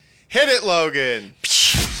Hit it, Logan.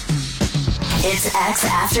 It's X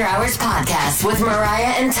After Hours Podcast with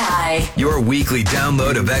Mariah and Ty. Your weekly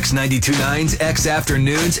download of X92.9's X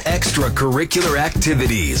Afternoons extracurricular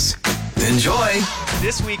activities. Enjoy.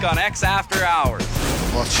 This week on X After Hours.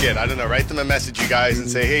 Well, shit, I don't know. Write them a message, you guys, and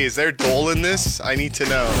say, hey, is there dole in this? I need to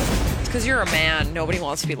know. It's because you're a man. Nobody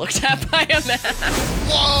wants to be looked at by a man.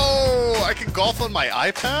 Whoa! I can golf on my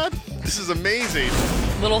iPad? This is amazing.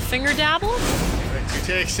 Little finger dabble? You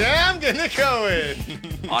take Sam, gonna go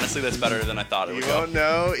in. Honestly, that's better than I thought it would You go. won't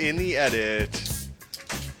know in the edit.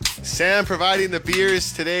 Sam providing the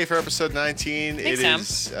beers today for episode 19. Thanks, It Sam.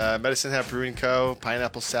 is Medicine Hat Brewing Co.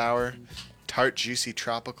 Pineapple Sour, Tart Juicy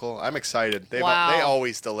Tropical. I'm excited. They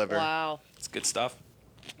always deliver. Wow. It's good stuff.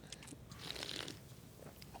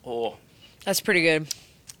 Oh, That's pretty good.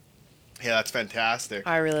 Yeah, that's fantastic.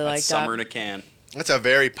 I really like that's that. summer in a can. That's a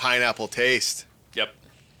very pineapple taste. Yep.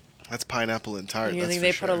 That's pineapple and tart. You that's think for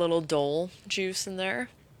they sure. put a little Dole juice in there?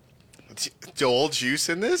 Dole juice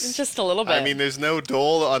in this? Just a little bit. I mean, there's no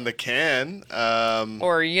Dole on the can.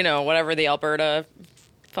 Or, whatever the Alberta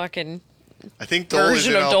fucking... I think Dole is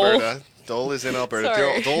version in of Dole. Alberta. Dole is in Alberta.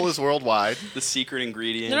 Sorry. Dole is worldwide. The secret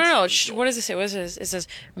ingredient. No. What does it say? What is this? It says,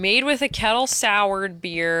 made with a kettle soured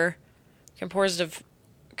beer composed of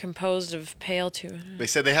pale to... They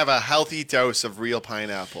said they have a healthy dose of real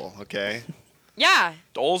pineapple, okay? Yeah.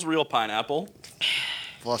 Dole's real pineapple.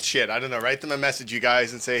 Well, shit, I don't know. Write them a message, you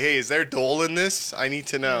guys, and say, hey, is there Dole in this? I need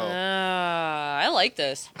to know. I like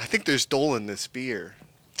this. I think there's Dole in this beer.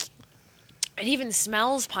 It even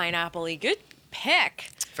smells pineapple-y. Good pick.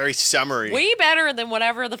 Very summery. Way better than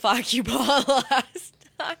whatever the fuck you bought last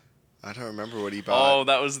time. I don't remember what he Oh, bought.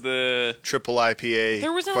 that was the... Triple IPA.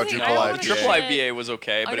 There was nothing- quadruple I don't IPA. Triple IPA was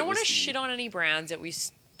okay, but I don't want want to shit on any brands that we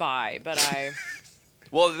buy, but I...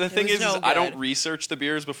 Well, the thing was is no I don't good. research the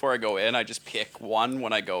beers before I go in. I just pick one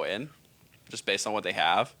when I go in, just based on what they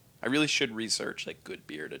have. I really should research like good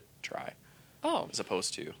beer to try, Oh. as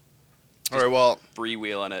opposed to All right, well,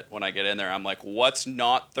 freewheeling it when I get in there. I'm like, what's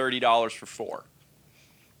not $30 for 4?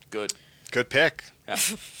 Good. good pick. Yeah.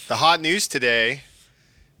 The hot news today,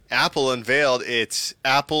 Apple unveiled its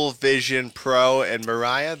Apple Vision Pro, and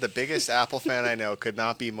Mariah, the biggest Apple fan I know, could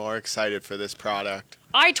not be more excited for this product.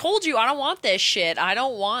 I told you I don't want this shit. I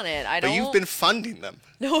don't want it. I don't... But you've been funding them.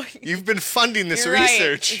 No, You've been funding this you're right.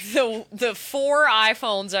 research. The 4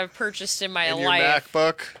 iPhones I've purchased in my And your life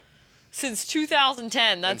MacBook. since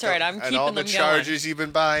 2010. That's and right. I'm and keeping all them the going. chargers you've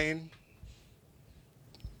been buying.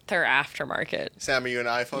 They're aftermarket. Sam, are you an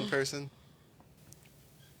iPhone person?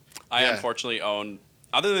 I Yeah. unfortunately own,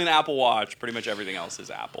 other than Apple Watch, pretty much everything else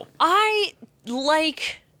is Apple. I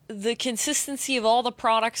like the consistency of all the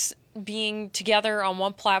products being together on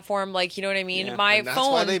one platform. Like, you know what I mean? Yeah. My And that's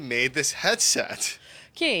phone. why they made this headset.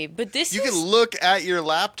 Okay, but this You is... can look at your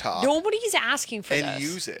laptop Nobody's asking for and this.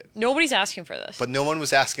 use it. Nobody's asking for this. But no one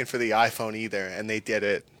was asking for the iPhone either, and they did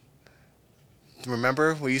it.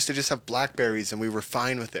 Remember? We used to just have Blackberries, and we were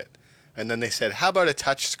fine with it. And then they said, how about a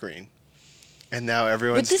touch screen? And now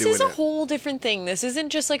everyone's But this doing is a it. whole different thing. This isn't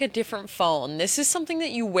just like a different phone. This is something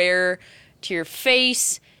that you wear to your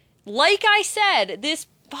face. Like I said, this...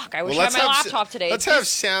 Fuck, I wish I had my laptop today. Let's have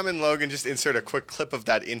Sam and Logan just insert a quick clip of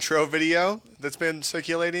that intro video that's been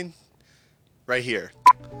circulating. Right here.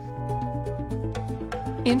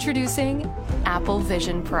 Introducing Apple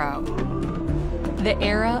Vision Pro. The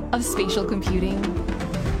era of spatial computing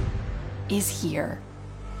is here.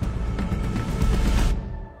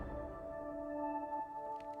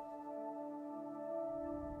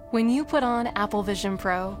 When you put on Apple Vision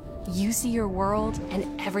Pro, you see your world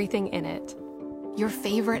and everything in it. Your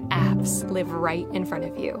favorite apps live right in front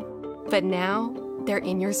of you, but now they're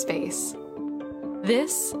in your space.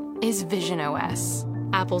 This is Vision OS,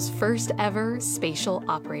 Apple's first ever spatial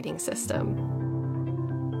operating system.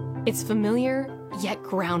 It's familiar, yet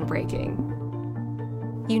groundbreaking.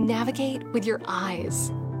 You navigate with your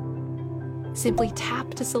eyes. Simply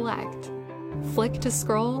tap to select, flick to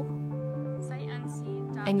scroll,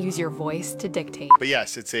 and use your voice to dictate. But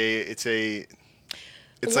yes, it's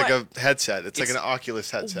like a headset. It's like an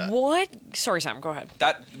Oculus headset. What? Sorry, Sam, go ahead.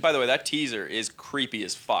 That, by the way, that teaser is creepy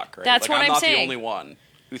as fuck, right? That's like, what I'm not saying. the only one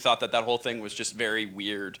who thought that whole thing was just very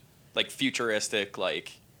weird, like futuristic,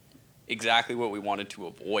 like exactly what we wanted to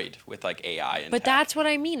avoid with like AI and But tech. that's what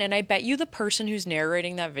I mean, and I bet you the person who's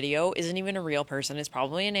narrating that video isn't even a real person. It's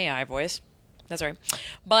probably an AI voice. That's right.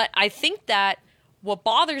 But I think that what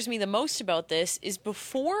bothers me the most about this is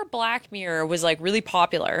before Black Mirror was like really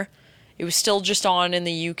popular, it was still just on in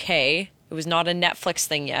the UK. It was not a Netflix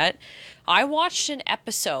thing yet. I watched an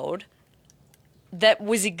episode that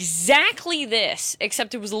was exactly this,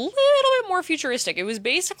 except it was a little bit more futuristic. It was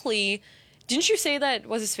basically, didn't you say that,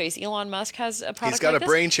 was his face, Elon Musk has a product He's got like a this?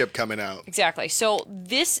 brain chip coming out. Exactly. So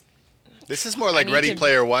this This is more like need Ready to-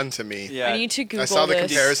 Player One to me. Yeah. I need to Google I saw the this.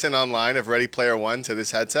 comparison online of Ready Player One to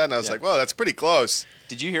this headset, and I was Yeah. like, "Whoa, that's pretty close."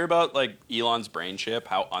 Did you hear about like Elon's brain chip?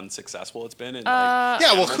 How unsuccessful it's been. In, Yeah, well,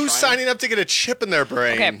 animal who's trying- signing up to get a chip in their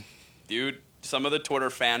brain? Okay. Dude, some of the Twitter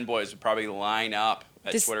fanboys would probably line up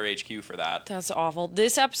at This- Twitter HQ for that. That's awful.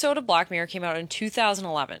 This episode of Black Mirror came out in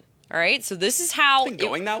 2011. All right, so this is how Been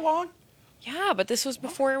going that long? Yeah, but this was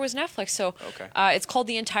before it was Netflix. So Okay. It's called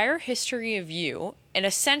The Entire History of You. And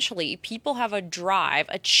essentially, people have a drive,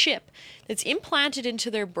 a chip that's implanted into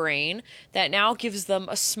their brain that now gives them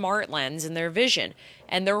a smart lens in their vision.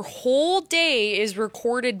 And their whole day is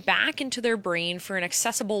recorded back into their brain for an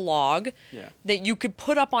accessible log Yeah. that you could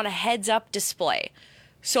put up on a heads-up display.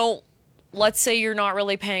 So let's say you're not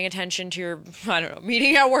really paying attention to your, I don't know,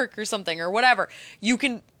 meeting at work or something or whatever. You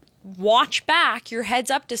can watch back your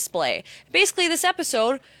heads-up display. Basically, this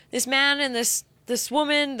episode, this man and this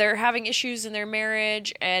woman, they're having issues in their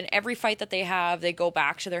marriage, and every fight that they have, they go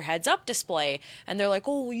back to their heads-up display, and they're like,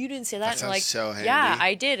 "Oh, well, you didn't say that." That and sounds like, so handy. "Yeah,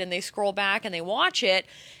 I did." And they scroll back and they watch it.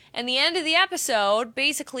 And the end of the episode,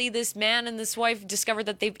 basically, this man and this wife discovered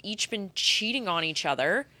that they've each been cheating on each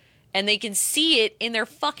other. And they can see it in their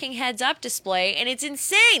fucking heads-up display, and it's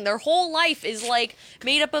insane. Their whole life is like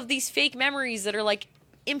made up of these fake memories that are like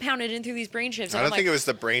impounded in through these brain chips. I And don't I'm think it like, was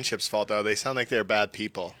the brain chip's fault though. They sound like they're bad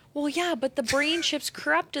people. well, yeah, but the brain chips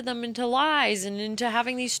corrupted them into lies and into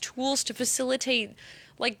having these tools to facilitate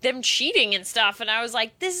like them cheating and stuff. And I was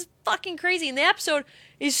like, this is fucking crazy. And the episode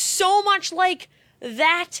is so much like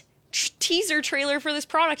that teaser trailer for this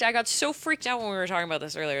product. I got so freaked out when we were talking about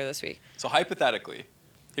this earlier this week. So hypothetically,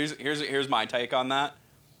 here's my take on that.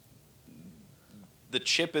 The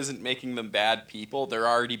chip isn't making them bad people. They're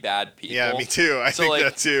already bad people. Yeah, me too. I So, think like-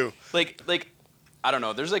 that too. Like I don't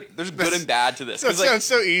know. There's good and bad to this. That 'Cause, like, sounds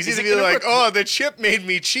so easy is to it be gonna like, put- "Oh, the chip made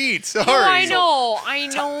me cheat." Sorry. Oh, I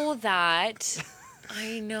know that.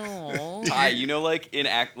 I know. Ty, you know, like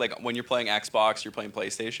like when you're playing Xbox, you're playing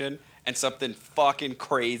PlayStation, and something fucking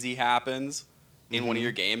crazy happens in one of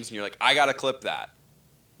your games, and you're like, I gotta clip that.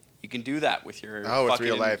 You can do that with your Oh, with fucking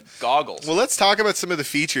real life goggles. Well, let's talk about some of the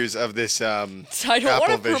features of this I don't want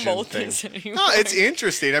Apple to Vision promote thing. this anymore. No, it's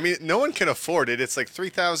interesting. I mean, no one can afford it. It's like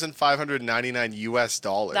 $3,599 US.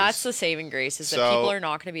 That's the saving grace, is that So- people are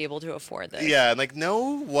not going to be able to afford this. Yeah, and like no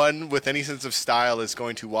one with any sense of style is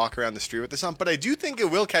going to walk around the street with this on, but I do think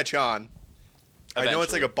it will catch on. I know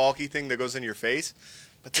it's like Eventually. a bulky thing that goes in your face,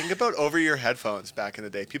 but think about over-ear headphones back in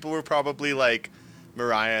the day. People were probably like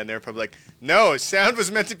Mariah, and they're probably like, no, sound was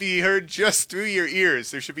meant to be heard just through your ears.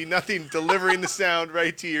 There should be nothing delivering the sound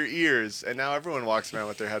right to your ears. And now everyone walks around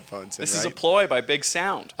with their headphones in, This is a right? ploy by Big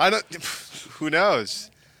Sound. I don't. Who knows?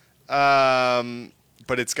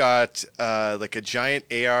 But it's got like a giant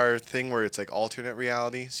AR thing where it's like alternate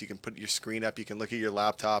reality, so you can put your screen up, you can look at your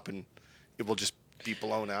laptop, and it will just be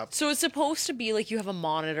blown up. So it's supposed to be like you have a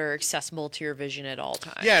monitor accessible to your vision at all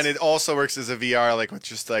times. Yeah, and it also works as a VR, like with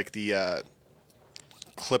just like the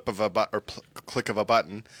click of a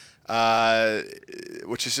button,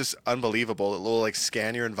 which is just unbelievable. It will like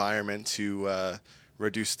scan your environment to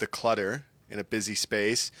reduce the clutter in a busy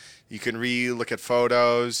space. You can re-look at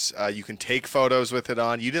photos. You can take photos with it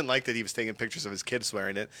on. You didn't like that he was taking pictures of his kids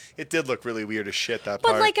wearing it. It did look really weird as shit, that But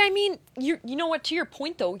part. like, I mean, you know what? To your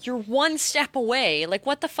point, though, you're one step away. Like,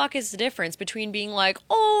 what the fuck is the difference between being like,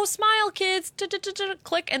 "Oh, smile, kids,"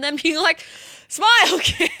 click, and then being like, "Smile,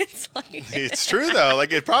 kids"? Like, It's true though.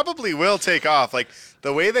 Like it probably will take off. Like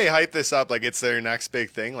the way they hype this up, like it's their next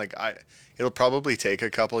big thing. Like it'll probably take a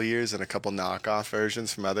couple years and a couple knockoff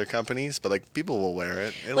versions from other companies, but like people will wear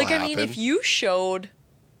it. It'll like, happen. I mean, if you showed,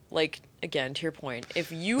 like, again, to your point,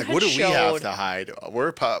 if you like had what do showed, we have to hide?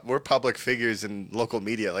 We're public figures in local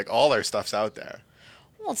media. Like all our stuff's out there.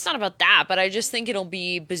 well, it's not about that, but I just think it'll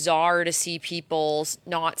be bizarre to see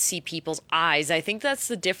not see people's eyes. I think that's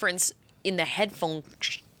the difference in the headphone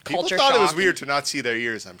People culture thought it was shock. weird to not see their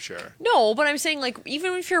ears. I'm sure. No, but I'm saying, like,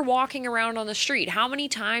 even if you're walking around on the street, how many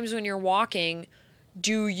times when you're walking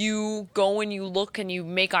do you go and you look and you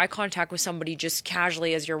make eye contact with somebody just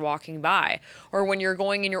casually as you're walking by? Or when you're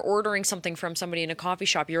going and you're ordering something from somebody in a coffee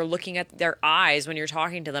shop, you're looking at their eyes when you're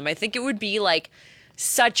talking to them. I think it would be, like,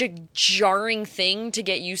 such a jarring thing to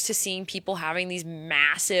get used to seeing people having these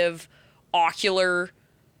massive ocular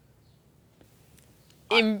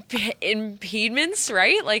impediments,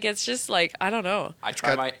 right? Like, it's just like, I don't know. I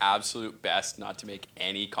try my absolute best not to make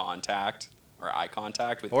any contact or eye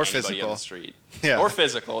contact with Or anybody physical. on the street. Yeah. Or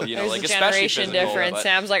physical, you know, There's like a especially generation physical. difference. but-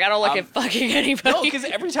 Sam's like, I don't look at fucking anybody. No, because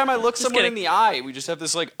every time I look someone in kidding. the eye, we just have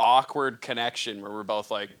this like awkward connection where we're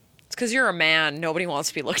both like, It's because you're a man. Nobody wants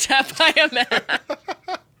to be looked at by a man.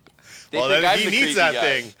 they Well, think then I'm he the needs creepy that guy.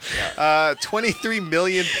 thing. Yeah. 23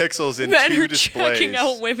 million pixels in Men two are displays. checking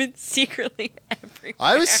out women secretly everywhere.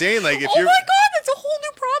 I was saying, like, if oh you're... my god, that's a whole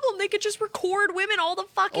new problem. They could just record women all the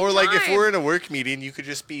fucking Or, time. like, if we're in a work meeting, you could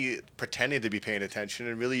just be pretending to be paying attention,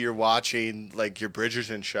 and really you're watching, like, your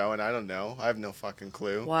Bridgerton show, and I don't know. I have no fucking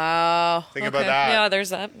clue. Wow. Think about that. Yeah, there's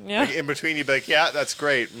that. Yeah. Like, in between, you'd be like, yeah, that's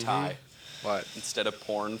great. Mhm. Tie. What? Instead of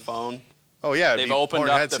porn phone, Oh, yeah. it'd they've be opened porn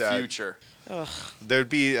up headset. the future. There'd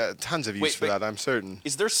be tons of use Wait, for wait. that, I'm certain.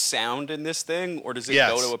 Is there sound in this thing, or does it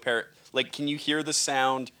Yes. go to a pair? Like, can you hear the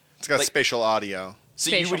sound? It's got like, spatial audio.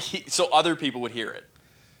 so you would so other people would hear it.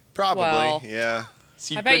 Probably, Well, yeah.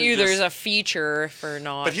 So I bet couldn't you just- there's a feature for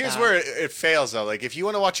not. But here's that. where it fails, though. Like, if you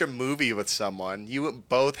want to watch a movie with someone, you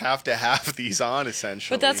both have to have these on,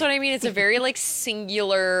 essentially. But that's what I mean. It's a very like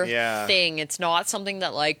singular Yeah. thing. It's not something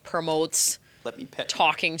that like promotes Let me pet.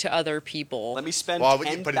 talking to other people. Let me spend Well,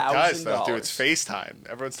 $10,000. but it does, though, through its FaceTime.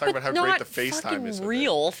 Everyone's talking about how great the FaceTime fucking is. with it.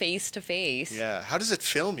 real face to face. Yeah. How does it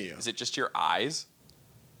film you? Is it just your eyes?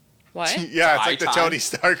 What? Yeah, it's eye like the time? Tony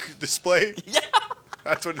Stark display. Yeah.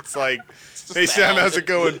 That's what it's like. Hey, Sam, how's it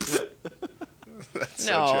going? That's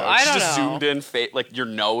so No, jokes. I don't Just know. zoomed in, like your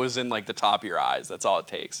nose and like the top of your eyes. That's all it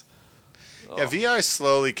takes. Yeah, VR is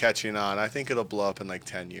slowly catching on. I think it'll blow up in like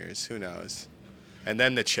 10 years. Who knows? And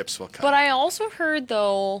then the chips will come. But I also heard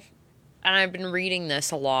though, and I've been reading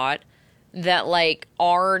this a lot, that like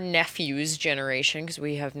our nephew's generation, because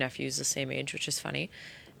we have nephews the same age, which is funny.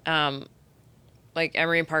 Like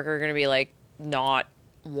Emery and Parker are going to be like not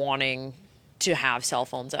wanting to have cell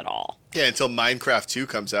phones at all. Yeah, until Minecraft 2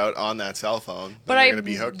 comes out on that cell phone. But They're going to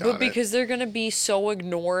be hooked on because they're going to be so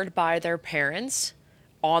ignored by their parents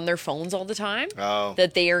on their phones all the time Oh.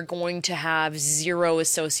 that they are going to have zero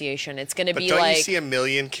association. It's going to But be don't like you see a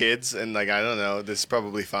million kids and like I don't know, this is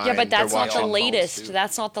probably fine. yeah, but They're that's not the watching phones, latest. too.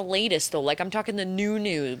 That's not the latest though. Like I'm talking the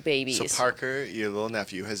new babies. So Parker, your little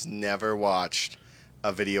nephew, has never watched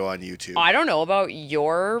a video on YouTube. I don't know about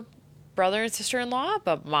your brother and sister-in-law,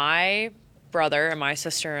 but my brother and my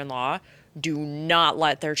sister-in-law do not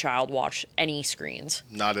let their child watch any screens.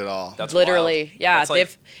 Not at all. That's Literally, wild. yeah. That's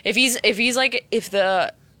like- if he's like if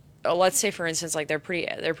the let's say for instance like they're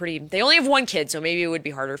pretty they only have one kid, so maybe it would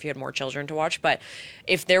be harder if you had more children to watch. But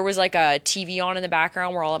if there was like a TV on in the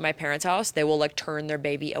background, we're all at my parents' house, they will like turn their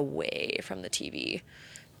baby away from the TV.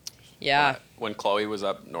 Yeah. When Chloe was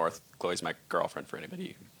up north, Chloe's my girlfriend for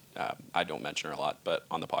anybody. I don't mention her a lot, but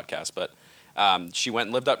on the podcast. But she went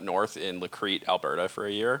and lived up north in Lacrete, Alberta, for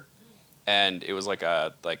a year, and it was like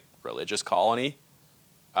a religious colony.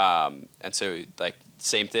 And so like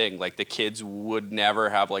same thing, like the kids would never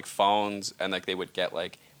have like phones, and like they would get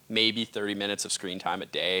like maybe 30 minutes of screen time a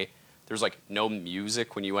day. There was like no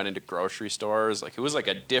music when you went into grocery stores. Like it was like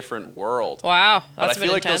a different world. Wow, But I that's feel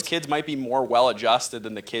been like intense. those kids might be more well adjusted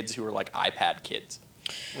than the kids who are like iPad kids,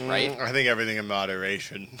 right? I think everything in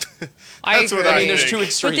moderation. I That's what agree. I I mean, there's think. two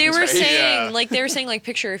extremes. But they were right? saying, Yeah. like,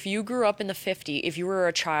 picture if you grew up in the 50s, if you were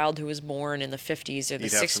a child who was born in the 50s or the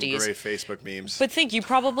You'd have some 60s. great Facebook memes. But think, you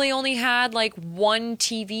probably only had, like, one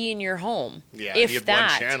TV in your home. yeah, if you had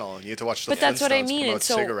that. one channel, and you had to watch the But that's what I Flintstones mean. promote And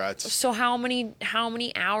so, cigarettes. so how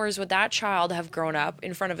many hours would that child have grown up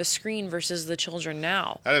in front of a screen versus the children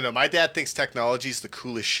now? I don't know. My dad thinks technology is the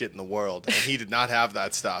coolest shit in the world, and he did not have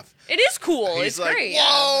that stuff. It is cool. He's it's like, great. yeah.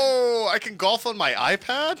 whoa, I can golf on my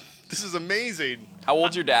iPad? This is amazing. How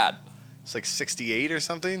old's your dad? It's like 68 or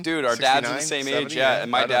something? Dude, our dad's in the 69, same age, 70? yeah. And I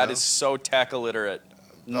my don't dad know. is so tech illiterate.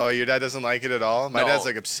 Oh, your dad doesn't like it at all? My No. dad's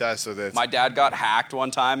like obsessed with it. My dad got hacked one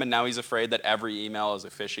time, and now he's afraid that every email is a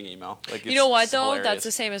phishing email. Like, You know what, it's though? hilarious. That's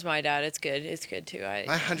the same as my dad. It's good. It's good, too. My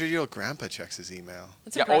 100-year-old grandpa checks his email.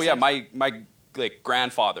 That's Yeah. Oh yeah. impressive. My like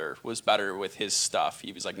grandfather was better with his stuff.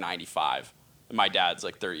 He was like 95. And my dad's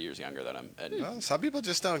like 30 years younger than him. And Well, some people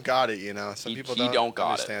just don't got it, you know. Some He- people he don't got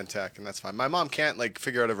it. understand tech, and that's fine. My mom can't like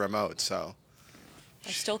figure out a remote, so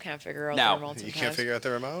I still can't figure out Now, the remote you sometimes. can't figure out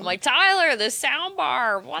the remote. I'm like, Tyler, the sound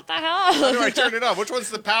bar. What the hell? How do I turn it on? Which one's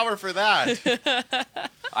the power for that?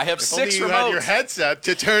 I have If only 6 you had your remotes. headset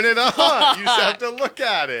to turn it on. You just have to look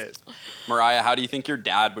at it. Mariah, how do you think your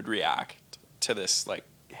dad would react to this like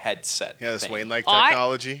headset? Yeah, this thing? Wayne-like I-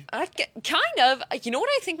 technology. Kind of. You know what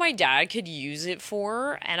I think my dad could use it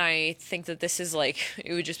for? And I think that this is like,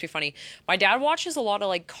 it would just be funny. My dad watches a lot of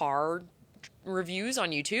like car reviews on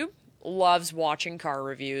YouTube. Loves watching car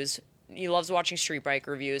reviews. He loves watching street bike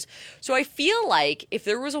reviews. So I feel like if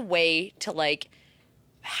there was a way to like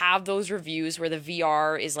have those reviews where the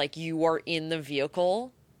VR is like you are in the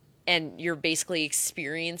vehicle and you're basically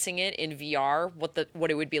experiencing it in VR,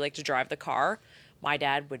 what it would be like to drive the car. My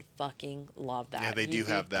dad would fucking love that. Yeah, they do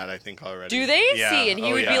have that, I think, already. Do they? Yeah. See, and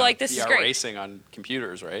he would be like, "This is VR great." racing on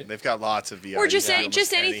computers, right? They've got lots of VR. Or just You can do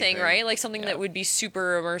just almost anything, right? Like something that would be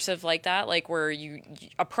super immersive like that, like where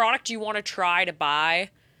a product you want to try to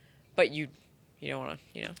buy, but you don't want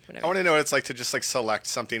to, whatever. I want to know what it's like to just like select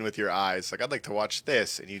something with your eyes. Like, I'd like to watch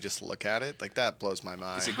this, and you just look at it. Like, that blows my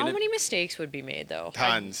mind. How many mistakes would be made though?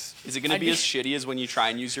 Tons. Is it going to be as shitty as when you try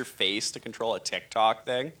and use your face to control a TikTok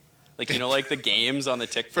thing? Like, like the games on the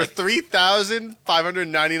TikTok. For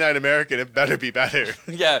 3,599 American, it better be better.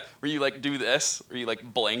 Yeah, where you like do this, or you like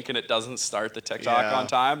blink and it doesn't start the TikTok Yeah. on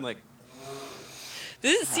time. Like,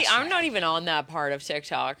 I'm not even on that part of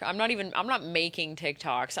TikTok. I'm not making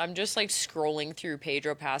TikToks. I'm just like scrolling through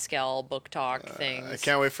Pedro Pascal book talk things. I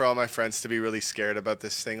can't wait for all my friends to be really scared about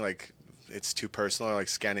this thing. Like, it's too personal, or like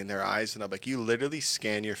scanning their eyes. And I'm like, you literally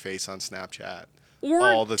scan your face on Snapchat Or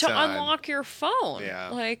all the to time. unlock your phone. Yeah.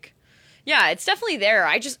 Like, yeah, it's definitely there.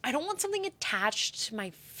 I don't want something attached to my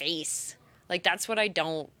face. Like, that's what I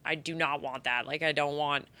do not want that. Like, I don't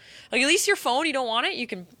want, like, at least your phone, you don't want it. You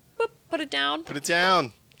can boop, put it down. Put it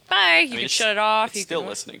down. Bye. You can shut it off. It's You still can,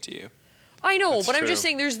 listening to you. I know, That's but I'm just true.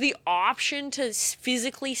 saying there's the option to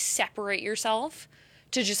physically separate yourself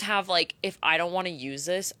to just have, like, if I don't want to use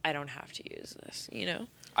this, I don't have to use this,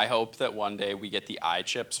 I hope that one day we get the eye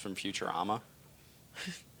chips from Futurama.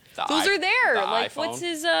 Those are there. the Like, iPhone. what's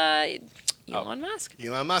his, Elon Musk?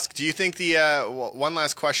 Elon Musk, do you think one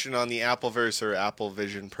last question on the Appleverse or Apple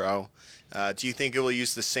Vision Pro, do you think it will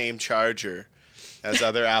use the same charger as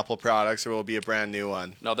other Apple products, or will it be a brand new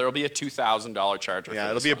one? No, there will be a $2,000 charger. Yeah, for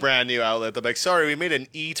it'll this be a one. brand new outlet. They'll be like, sorry, we made an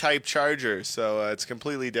E-type charger, so it's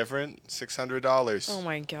completely different. $600. Oh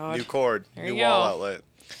my god. New cord, There new you wall go. outlet.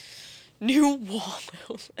 New wall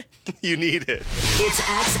outlet. You need it. It's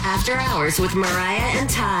X After Hours with Mariah and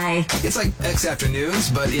Ty. It's like X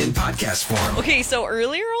Afternoons, but in podcast form. Okay, so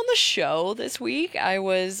earlier on the show this week, I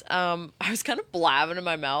was kind of blabbing in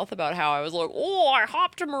my mouth about how I was like, oh, I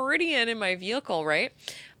hopped a Meridian in my vehicle, right?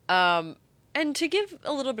 And to give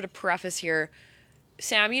a little bit of preface here,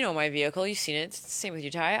 Sam, you know my vehicle, you've seen it. It's the same with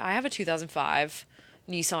you, Ty. I have a 2005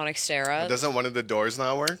 Nissan Xterra. Doesn't one of the doors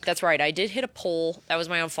not work? That's right. I did hit a pole. That was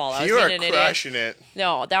my own fault. I was You are being an idiot. crushing it.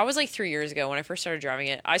 No, that was like 3 years ago when I first started driving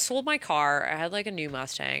it. I sold my car. I had like a new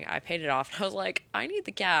Mustang. I paid it off. And I was like, I need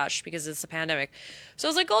the cash because it's the pandemic. So I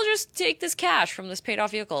was like, I'll just take this cash from this paid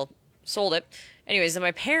off vehicle. Sold it. Anyways, then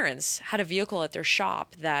my parents had a vehicle at their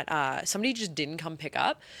shop that somebody just didn't come pick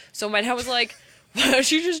up. So my dad was like, why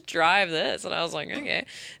don't you just drive this? And I was like, okay.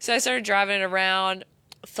 So I started driving it around.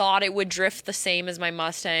 Thought it would drift the same as my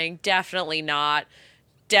Mustang. Definitely not.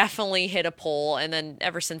 Definitely hit a pole. And then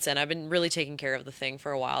ever since then, I've been really taking care of the thing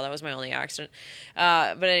for a while. That was my only accident.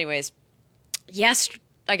 But anyways,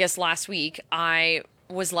 I guess last week, I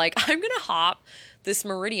was like, I'm going to hop this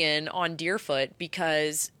Meridian on Deerfoot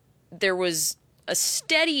because there was a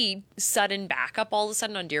steady sudden backup all of a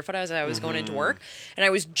sudden on Deerfoot as I was going into work. And I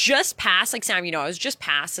was just past, like Sam, I was just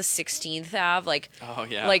past the 16th Ave, Oh,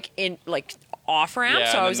 yeah. off ramp.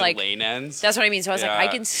 Yeah, So and I then was the like, lane ends. that's what I mean. So I was like, Yeah. I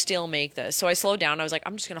can still make this. So I slowed down. I was like,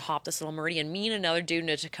 I'm just going to hop this little Meridian. Me and another dude in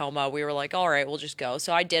a Tacoma, we were like, all right, we'll just go.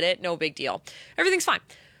 So I did it. No big deal. Everything's fine.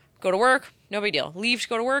 Go to work. No big deal. Leave to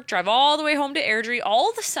go to work. Drive all the way home to Airdrie. All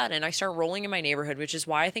of a sudden, I start rolling in my neighborhood, which is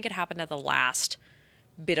why I think it happened at the last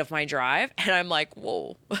bit of my drive. And I'm like,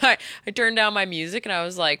 whoa. I turned down my music and I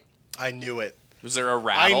was like, I knew it. Was there a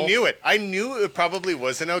rattle? I knew it. I knew it probably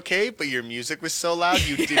wasn't okay, but your music was so loud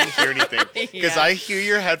you didn't hear anything. Because Yeah. I hear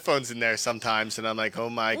your headphones in there sometimes, and I'm like, oh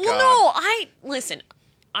my god. well, no, listen.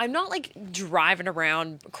 I'm not like driving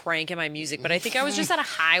around cranking my music, but I think I was just at a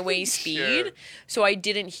highway speed, Sure. so I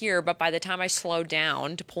didn't hear. But by the time I slowed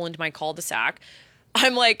down to pull into my cul-de-sac,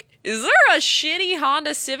 I'm like, is there a shitty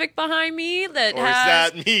Honda Civic behind me that Or is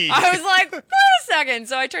has... that me? I was like, wait a second.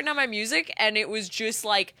 So I turned on my music, and it was just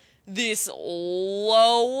like this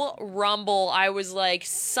low rumble. I was like,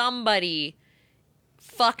 somebody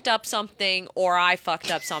fucked up something, or I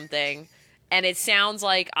fucked up something, and it sounds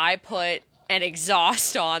like I put an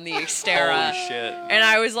exhaust on the Xterra. Holy shit. And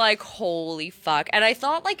I was like, holy fuck. And I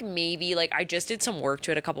thought like maybe like I just did some work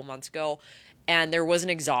to it a couple months ago and there was an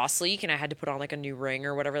exhaust leak and I had to put on like a new ring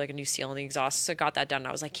or whatever, like a new seal on the exhaust. So I got that done. And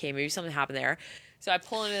I was like, okay, maybe something happened there. So I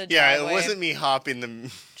pull into the Yeah, driveway. it wasn't me hopping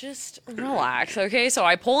the. Just relax, okay? So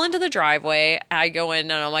I pull into the driveway. I go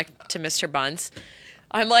in and I'm like to Mr. Bunce.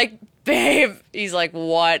 I'm like babe. He's like,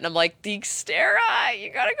 what? And I'm like, the Xterra,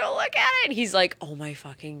 you gotta go look at it. And he's like, oh my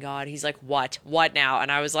fucking God. He's like, what? What now?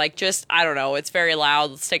 And I was like, just, I don't know. It's very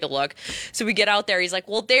loud. Let's take a look. So we get out there. He's like,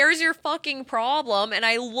 well, there's your fucking problem. And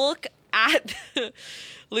I look at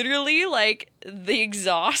literally like the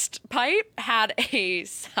exhaust pipe had a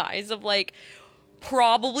size of like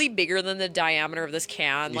probably bigger than the diameter of this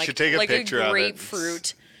can. You like, should take a like picture a of it.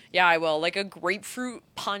 grapefruit. Yeah, I will. Like a grapefruit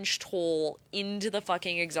punched hole into the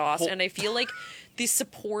fucking exhaust. And I feel like the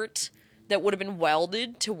support that would have been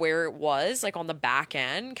welded to where it was, like on the back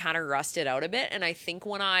end, kind of rusted out a bit. And I think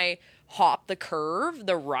when I hopped the curve,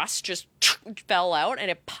 the rust just fell out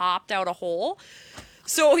and it popped out a hole.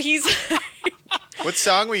 So he's What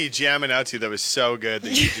song were you jamming out to that was so good that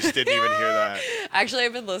you just didn't even hear that? Actually,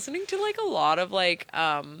 I've been listening to like a lot of like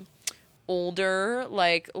older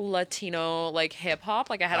like Latino like hip hop.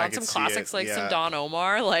 Like I had I on could some see classics it, like yeah. some Don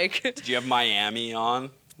Omar. Like Did you have Miami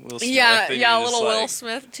on? Will Smith, yeah, and yeah, a you're just little Will like-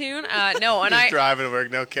 Smith tune. No, and Just I driving to work,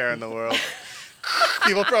 no care in the world.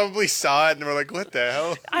 People probably saw it and were like, what the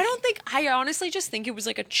hell? I honestly just think it was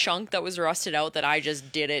like a chunk that was rusted out that I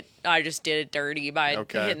just did it dirty by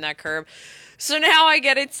Okay. hitting that curb. So now I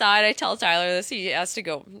get inside, I tell Tyler this, he has to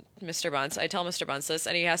go, Mr. Bunce, I tell Mr. Bunce this,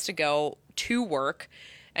 and he has to go to work.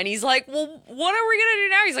 And he's like, well, what are we going to do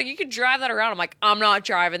now? He's like, you could drive that around. I'm like, I'm not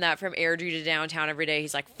driving that from Airdrie to downtown every day.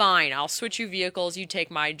 He's like, fine, I'll switch you vehicles. You take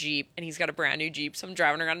my Jeep. And he's got a brand new Jeep. So I'm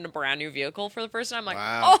driving around in a brand new vehicle for the first time. I'm like,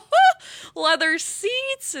 Wow. oh, leather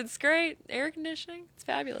seats. It's great. Air conditioning. It's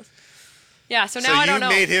fabulous. Yeah, so now So I you don't know.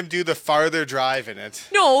 made him do the farther drive in it.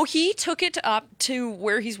 No, he took it up to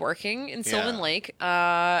where he's working in Sylvan Yeah. Lake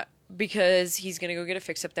because he's going to go get it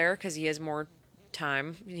fixed up there because he has more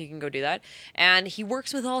time. He can go do that. And he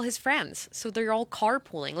works with all his friends. So they're all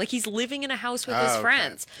carpooling. Like he's living in a house with his Oh, okay.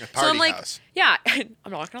 friends. A So I'm party like, house. yeah,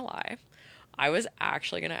 I'm not going to lie. I was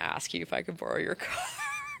actually going to ask you if I could borrow your car.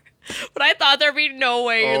 But I thought there'd be no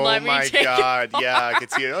way you'd Oh let me my take God. it. Yeah, I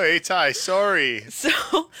could see it. Oh, hey, Ty, sorry. So,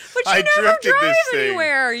 but you I never drifted drive this thing.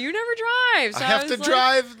 anywhere. You never drive. So I have to was like,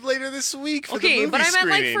 drive later this week for the okay, movie but I meant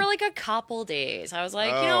like screening. for like a couple days. I was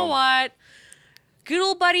like, you Oh. know what? Good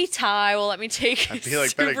old buddy Ty will let me take I his feel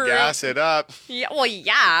like better Subaru. gas it up. Yeah, well,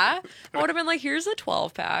 yeah. I would have been like, here's a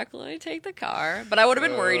 12-pack. Let me take the car. But I would have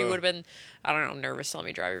been worried. You would have been, I don't know, nervous to let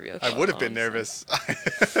me drive your vehicle. I would have been alone, nervous.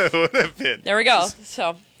 I would have been. There we go.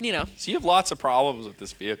 So, you know. So you have lots of problems with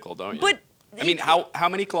this vehicle, don't you? But I mean, how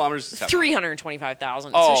many kilometers does it have?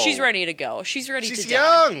 325,000. Oh. So she's ready to go. She's ready She's to die.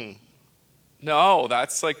 young. No,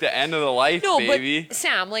 that's like the end of the life, No, baby. but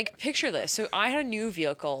Sam, like, picture this. So I had a new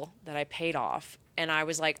vehicle that I paid off, and I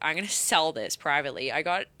was like, I'm going to sell this privately. I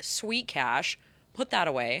got sweet cash, put that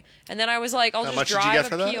away, and then I was like, I'll How just much did you drive get a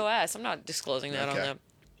for that? POS. I'm not disclosing that on Okay. the...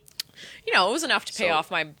 You know, it was enough to pay So-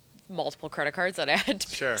 off my multiple credit cards that I had to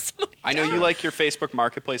pay Sure. somebody I know you like your Facebook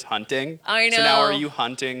Marketplace hunting. I So now are know. you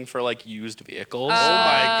hunting for like used vehicles? Oh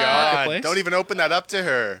my God. Marketplace? Don't even open that up to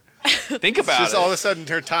her. Think It's about just it. all of a sudden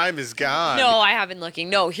her time is gone. No, I haven't looking.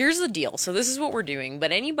 No, here's the deal. So this is what we're doing.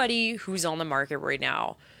 But anybody who's on the market right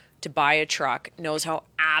now to buy a truck knows how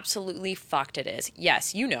absolutely fucked it is.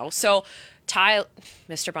 Yes, you know. So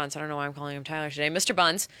Mr. Bunce, I don't know why I'm calling him Tyler today. Mr.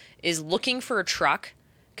 Bunce is looking for a truck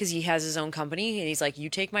because he has his own company. And he's like, you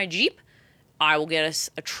take my Jeep, I will get us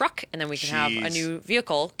a truck, and then we can have a Jeez. new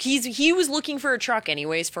vehicle. He was looking for a truck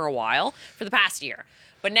anyways for a while, for the past year.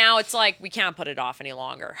 But now it's like we can't put it off any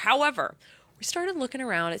longer. However, we started looking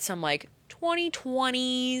around at some like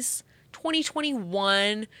 2020s,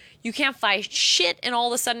 2021. You can't find shit, and all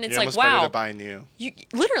of a sudden it's You're like, almost better wow. to buy new. You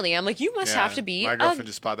literally, I'm like, you must have to be. My girlfriend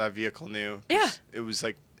just bought that vehicle new. Yeah. It was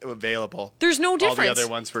like available. There's no All difference. the other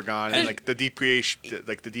ones were gone, and like the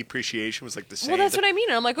depreciation was like the same. Well, that's what I mean.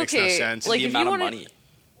 And I'm like, Makes okay, no sense. like the if amount you of want money.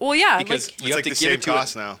 well, yeah, Because like, you It's have like to the give same it to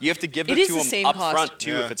cost them. now. You have to give It it is to the them same up cost. front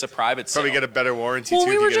too Yeah. if it's a private sale. Probably get a better warranty well, too.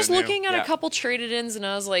 we if were you get just it new. looking at Yeah. a couple traded ins, and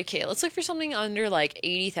I was like, okay, let's look for something under like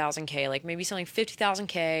 80,000K, like maybe something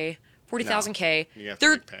 50,000K. 40,000K. You have to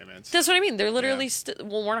They're make payments. That's what I mean. They're literally Yeah.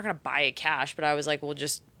 well, we're not gonna buy it cash, but I was like, we'll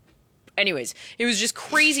just. Anyways, it was just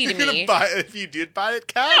crazy to You're gonna me. buy it if you did buy it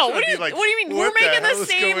cash. No, I'd what do be you, like, what do you mean? what We're making hell the is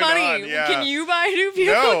same going money. on? Yeah. Can you buy a new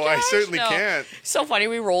vehicle? No, I cash? certainly No. can't. So funny.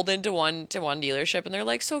 We rolled into one dealership, and they're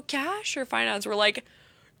like, "So cash or finance?" We're like,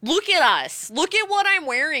 "Look at us! Look at what I'm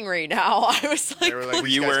wearing right now." I was like, They were like, Were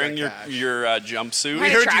 "These you guys wearing got your cash." your jumpsuit? We Had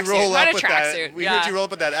a heard you tracksuit. roll Had up a with that. tracksuit, We yeah. heard you roll up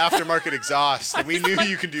with that aftermarket exhaust, and we knew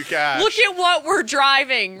you could do cash. "Look at what we're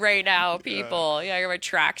driving right now, people." Yeah, I got my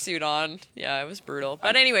tracksuit on. Yeah, it was brutal.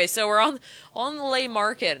 But anyway, so we're on the lay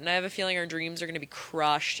market, and I have a feeling our dreams are going to be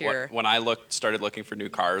crushed here. When I started looking for new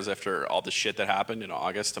cars after all the shit that happened in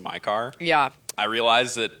August to my car, Yeah. I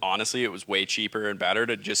realized that honestly, it was way cheaper and better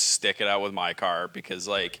to just stick it out with my car because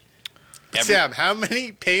like. Sam, how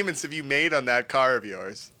many payments have you made on that car of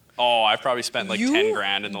yours? Oh, I've probably spent like 10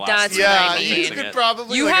 grand in the last. That's year what I Yeah, mean. you fixing could it.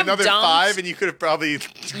 probably You like have another dumped- 5, and you could have probably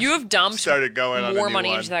You have dumped started going on a more new money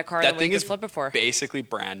one. into that car That than thing we is could flip it for. basically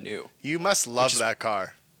brand new. You must love that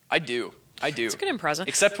car. I do. It's a good impressive.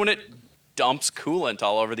 Except when it dumps coolant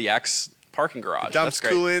all over the X parking garage. Dumps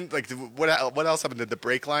That's great. coolant. Like, what else happened? Did the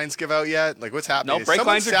brake lines give out yet? Like, what's happening? No, Is brake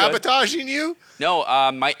someone lines are good. sabotaging you? No,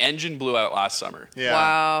 my engine blew out last summer. Yeah.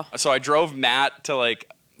 Wow. So I drove Matt to like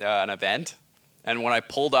an event, and when I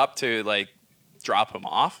pulled up to like drop him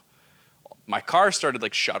off, my car started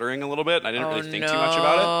like shuddering a little bit, and I didn't really think too much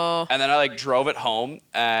about it. And then I like drove it home,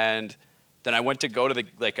 and then I went to go to the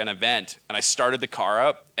like an event, and I started the car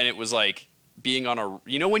up, and it was like being on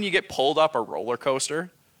a when you get pulled up a roller coaster,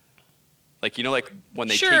 like like when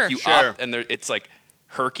they Sure. take you Sure. up, and it's like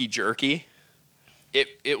herky jerky.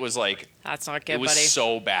 It was like That's not good, it was buddy.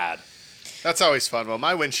 so bad. That's always fun. Well,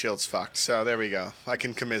 my windshield's fucked, so there we go. I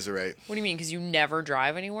can commiserate. What do you mean? Because you never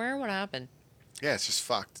drive anywhere? What happened? Yeah, it's just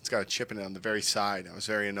fucked. It's got a chip in it on the very side. I was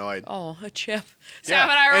very annoyed. Oh, a chip. Yeah. Sam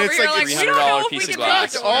and I are And over it's here like like, we don't $300 know if piece we of can glass.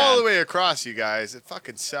 fix It's all the way across, you guys. It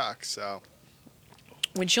fucking sucks. So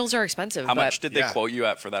Windshields are expensive. How but much did they Yeah. quote you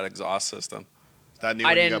at for that exhaust system? that new I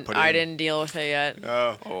one you got didn't. put in. I didn't deal with it yet.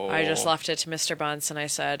 Oh, I just left it to Mr. Bunce, and I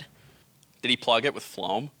said, Did he plug it with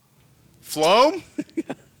Floam? Floam?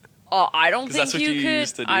 "Oh, I don't 'Cause think that's what you you could.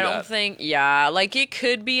 use to do I don't that. think. Yeah, like it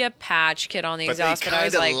could be a patch kit on the But they exhaust, but I kind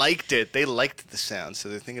was of like, liked it. They liked the sound, so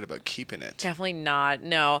they're thinking about keeping it. definitely not.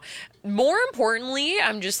 No. More importantly,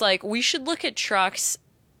 I'm just like, we should look at trucks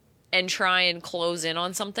and try and close in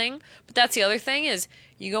on something. But that's the other thing is,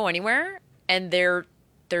 you go anywhere and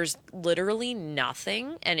there's literally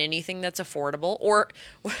nothing and anything that's affordable. Or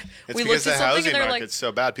It's we because looked the at something housing and they're like, market's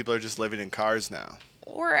so bad. People are just living in cars now.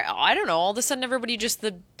 or I don't know, all of a sudden everybody just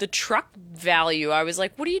the truck value. I was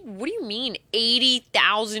like, what do you mean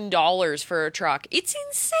 $80,000 for a truck? It's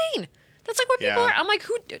insane. That's like what people Yeah. are. I'm like,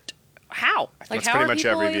 how? Like That's how pretty are much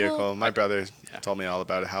people every able- vehicle. My brother told me all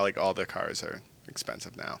about it. How like all the cars are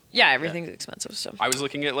expensive now. Yeah, everything's expensive. So I was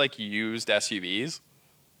looking at like used SUVs.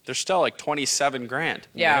 They're still like 27 grand.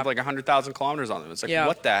 Yeah. They have like 100,000 kilometers on them. It's like, Yeah.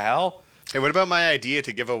 what the hell? Hey, what about my idea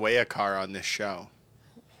to give away a car on this show?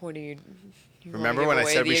 what do you wanna Remember give when I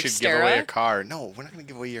away said the we should give away a Xterra? car? No, we're not going to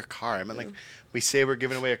give away your car. I meant like we say we're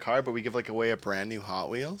giving away a car, but we give like away a brand new Hot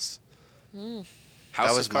Wheels.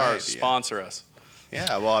 House was of my Cars, idea. sponsor us.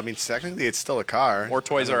 Yeah, well, I mean, technically it's still a car. Or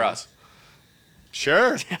Toys R Us.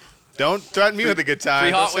 Sure. Don't threaten me with a good time.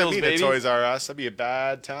 free Don't Hot send Wheels, me to baby. Toys R Us. That'd be a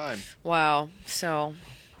bad time. Wow. So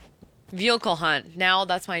vehicle hunt. Now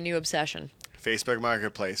that's my new obsession. Facebook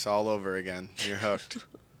Marketplace all over again. You're hooked.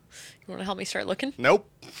 You want to help me start looking? Nope.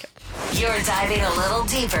 You're diving a little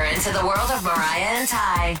deeper into the world of Mariah and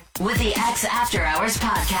Ty with the X After Hours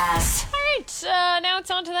podcast. All right. Now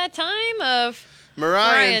it's on to that time of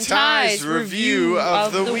Mariah and Ty's review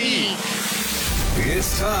of the week.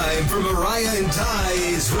 It's time for Mariah and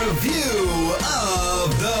Ty's review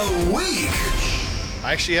of the week.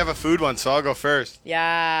 I actually have a food one, so I'll go first.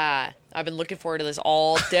 Yeah. I've been looking forward to this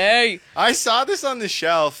all day. I saw this on the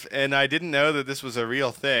shelf, and I didn't know that this was a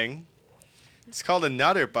real thing. It's called a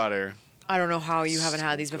Nutter Butter. I don't know how you haven't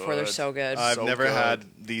had these before. They're good. so good. I've So never good. had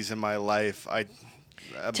these in my life. I'm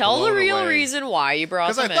Tell the blown real away. reason why you brought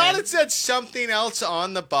Because them I thought in. it said something else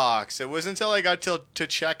on the box. It wasn't until I got to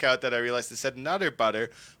checkout that I realized it said Nutter Butter,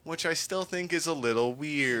 which I still think is a little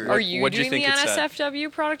weird. Are you What'd you doing the think it said?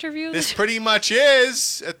 NSFW product review? This pretty much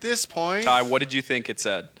is at this point. Ty, what did you think it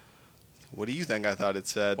said? What do you think I thought it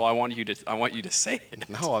said? Well, I want you to say it.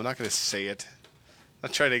 No, I'm not going to say it. I'm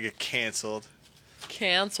not trying to get canceled.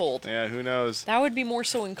 Canceled. Yeah, who knows? That would be more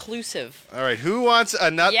so inclusive. All right, who wants a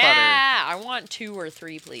nut butter? Yeah, I want 2 or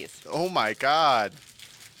 3, please. Oh my god.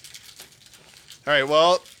 All right,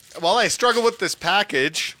 well, while I struggle with this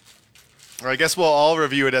package, or I guess we'll all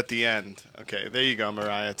review it at the end. Okay, there you go,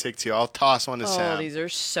 Mariah. Take 2. I'll toss one to Oh, Sam. these are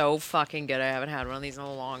so fucking good. I haven't had one of these in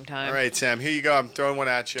a long time. All right, Sam, here you go. I'm throwing one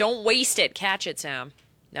at you. Don't waste it. Catch it, Sam.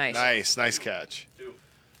 Nice. Nice catch.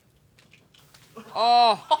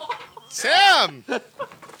 Oh, Sam!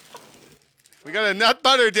 We got a nut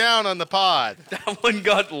butter down on the pod. That one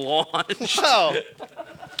got launched. Well,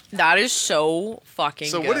 that is so fucking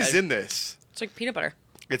so good. what is in this? It's like peanut butter.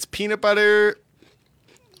 It's peanut butter.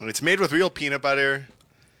 And it's made with real peanut butter.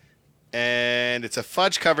 And it's a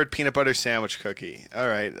fudge-covered peanut butter sandwich cookie. All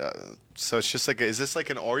right. So it's just like, is this like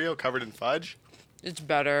an Oreo covered in fudge? It's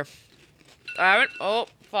better. I haven't. Oh,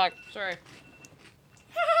 fuck. Sorry.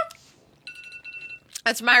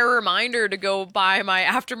 That's my reminder to go buy my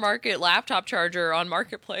aftermarket laptop charger on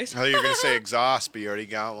Marketplace. I thought you were going to say exhaust, but you already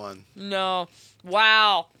got one. No.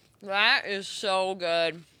 Wow. That is so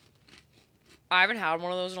good. I haven't had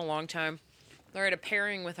one of those in a long time. They're at a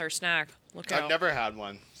pairing with our snack. Look out. I've never had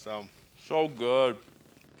one, so. So good.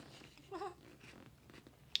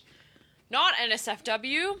 Not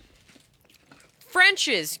NSFW.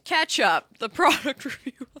 French's Ketchup, the product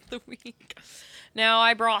review of the week. Now,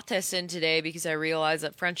 I brought this in today because I realized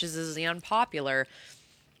that French's is the unpopular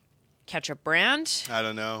ketchup brand. I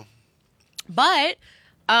don't know. But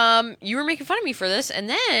you were making fun of me for this, and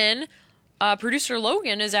then producer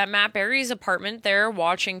Logan is at Matt Berry's apartment there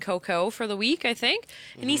watching Coco for the week, I think,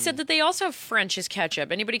 and he said that they also have French's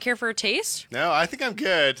ketchup. Anybody care for a taste? No, I think I'm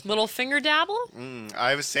good. Little finger dabble?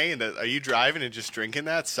 I was saying that. Are you driving and just drinking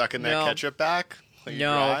that, sucking that No. ketchup back? When you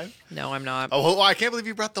No. drive? No, I'm not. Oh, well, I can't believe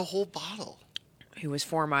you brought the whole bottle. It was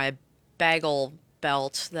for my bagel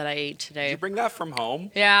belt that I ate Did today. you bring that from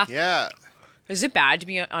home? Yeah. Yeah, Is it bad to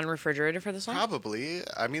be unrefrigerated for this long? probably.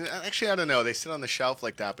 I mean, actually, I don't know. They sit on the shelf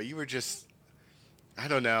like that, but you were just, I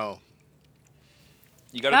don't know.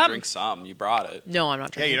 You got to drink some. You brought it. No, I'm not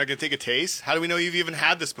Yeah, drinking. you're not going to take a taste? How do we know you've even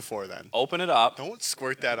had this before then? Open it up. Don't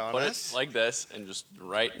squirt that on Put us. it like this and just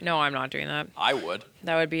No, I'm not doing that. I would.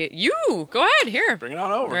 That would be you. Go ahead. Here. Bring it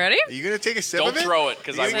on over. Ready? Are you going to take a sip Don't of it? throw it,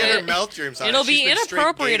 'cause You're I gonna get her will. melt germs on It'll it. be She's been straight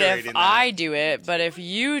inappropriate if Gatorading that. I do it, but if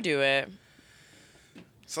you do it,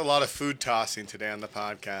 It's a lot of food tossing today on the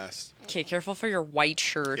podcast. okay, careful for your white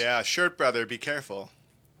shirt. Yeah, shirt brother, be careful.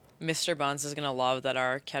 Mr. Buns is gonna love that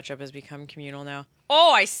our ketchup has become communal now.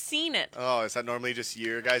 Oh, I seen it. Oh, is that normally just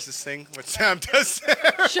your guys' thing? What Sam does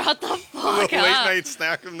there? Shut the A fuck little late up. night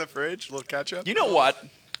snack from the fridge, a little ketchup. You know what?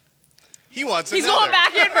 He wants He's another. going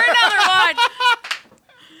back in for another one.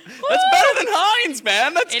 That's better than Heinz,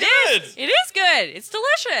 man. That's It good. is. It is good. It's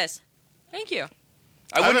delicious. Thank you.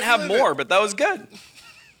 I wouldn't have have a feeling more, but that was good.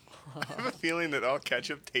 I have a feeling that all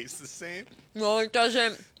ketchup tastes the same. No, it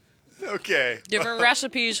doesn't. Okay. Different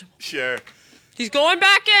recipes. Sure. He's going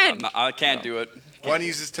back in. No, I can't do it. One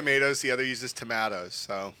uses tomatoes, the other uses tomatoes.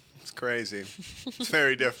 So it's crazy. It's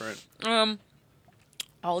very different.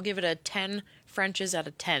 I'll give it a 10 French's out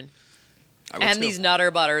of 10. I would And too. these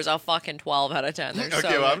Nutter Butters, I'll fucking 12 out of 10. They're Okay,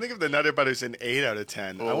 so well, I'm good. going to give the Nutter Butters an 8 out of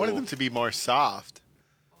 10. I wanted them to be more soft.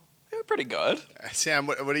 They were pretty good. Sam,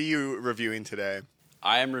 what are you reviewing today?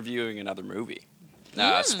 I am reviewing another movie.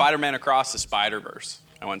 Spider-Man Across the Spider-Verse.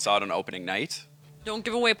 I went and saw it on opening night. Don't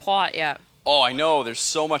give away plot yet. Oh, I know. There's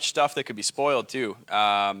so much stuff that could be spoiled, too.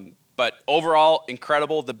 But overall,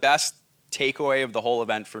 incredible. The best takeaway of the whole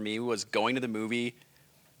event for me was going to the movie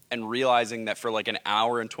and realizing that for like an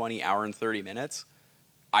hour and 20, hour and 30 minutes,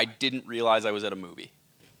 I didn't realize I was at a movie.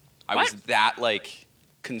 I was What? that, like,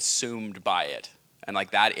 consumed by it and,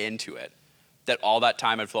 like, that into it, that all that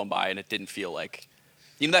time had flown by and it didn't feel like...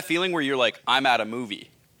 You know that feeling where you're like, I'm at a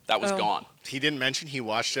movie? That was Oh. gone. He didn't mention he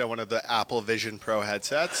watched it on one of the Apple Vision Pro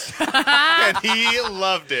headsets, and he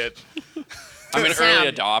loved it. I'm an Sam.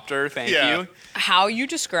 early adopter, thank Yeah. you. How you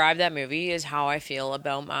describe that movie is how I feel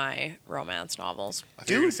about my romance novels. I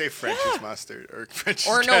think you're going to say French's mustard or French's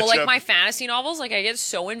Or no, like ketchup. my fantasy novels, like I get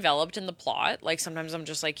so enveloped in the plot. Like sometimes I'm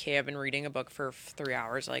just like, hey, I've been reading a book for 3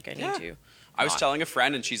 hours. Like I need Yeah. to. I was telling a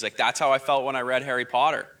friend, and she's like, "That's how I felt when I read Harry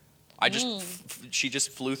Potter." I just, she just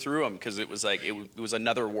flew through them because it was like it was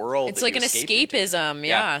another world. It's that like you an escaped into. escapism.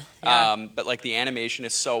 Yeah. But like the animation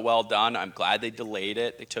is so well done. I'm glad they delayed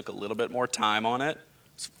it. They took a little bit more time on it.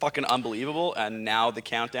 It's fucking unbelievable. And now the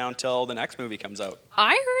countdown till the next movie comes out.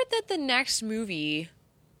 I heard that the next movie,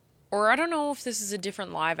 or I don't know if this is a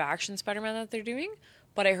different live action Spider-Man that they're doing,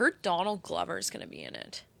 but I heard Donald Glover's going to be in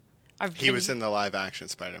it. He was in the live action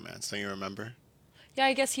Spider-Man, so you remember? Yeah,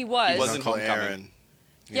 I guess he was. He was in Uncle Homecoming. Aaron.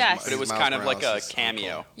 Yes. But it was Miles kind of like a Morales'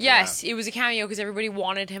 cameo. uncle. Yes, it was a cameo because everybody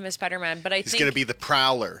wanted him as Spider-Man. But I He's think going to be the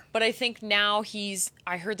Prowler. But I think now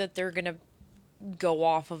I heard that they're going to go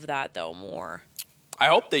off of that, though, more. I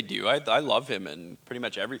hope they do. I love him in pretty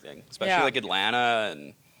much everything, especially Yeah. like Atlanta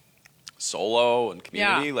and Solo and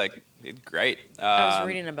Community. Yeah. Like, it's great. I was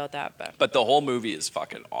reading about that, but But the whole movie is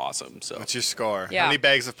fucking awesome. So, What's your score? Yeah. How many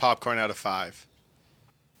bags of popcorn out of 5?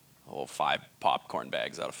 5 popcorn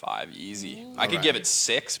bags out of 5, easy. I could Alright. give it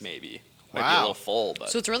 6 maybe. Might be a Wow. little full, but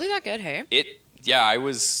so it's really that good, hey?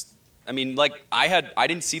 I mean, like I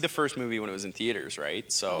didn't see the first movie when it was in theaters, right?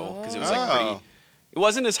 So because it was like pretty, Oh. it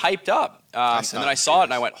wasn't as hyped up. And saw then it I in saw it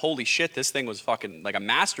and I theaters. went, holy shit, this thing was fucking like a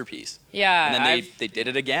masterpiece. Yeah. And then they did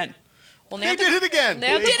it again. well, They did it again. They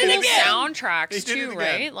have They the did it cool again. soundtracks, They did it too, again.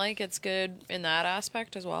 right? Like, it's good in that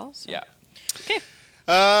aspect as well. So. Yeah. Okay.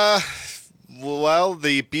 Well,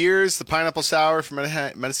 the beers, the pineapple sour from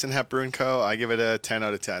Medicine Hat Brewing Co. I give it a 10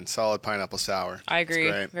 out of 10. Solid pineapple sour. I agree.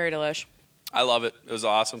 It's great. Very delish. I love it. It was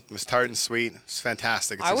awesome. It was tart and sweet. It's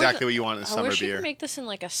fantastic. It's I would- exactly what you want in a I summer wish you beer. could make this in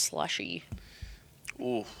like a slushy.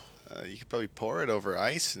 Ooh, You could probably pour it over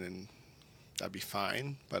ice and then that'd be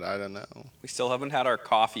fine, but I don't know. we still haven't had our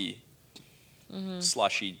coffee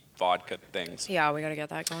slushy vodka things. Yeah, we gotta get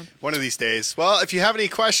that going. One of these days. Well, if you have any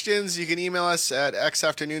questions, you can email us at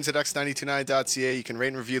xafternoons@x929.ca. You can rate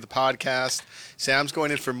and review the podcast. Sam's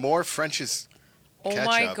going in for more French's Oh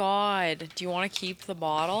my ketchup. God. Do you want to keep the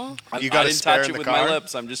bottle? You I got a didn't spare touch in it the with car? my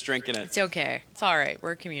lips. I'm just drinking it. It's okay. It's all right.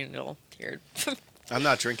 We're communal here. I'm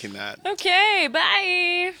not drinking that. Okay,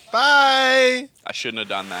 bye. Bye! I shouldn't have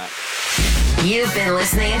done that. You've been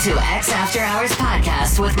listening to X After Hours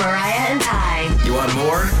podcast with Mariah and Ty. You want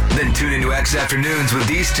more? Then tune into X Afternoons with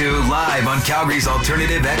these two live on Calgary's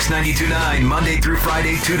alternative X929 Monday through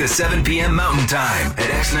Friday 2 to 7 p.m. Mountain Time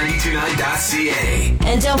at x929.ca.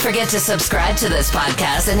 And don't forget to subscribe to this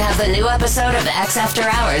podcast and have the new episode of X After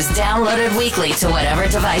Hours downloaded weekly to whatever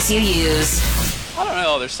device you use. I don't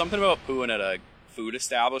know. There's something about pooing at a food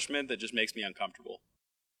establishment that just makes me uncomfortable.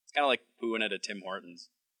 It's kind of like pooing at a Tim Hortons.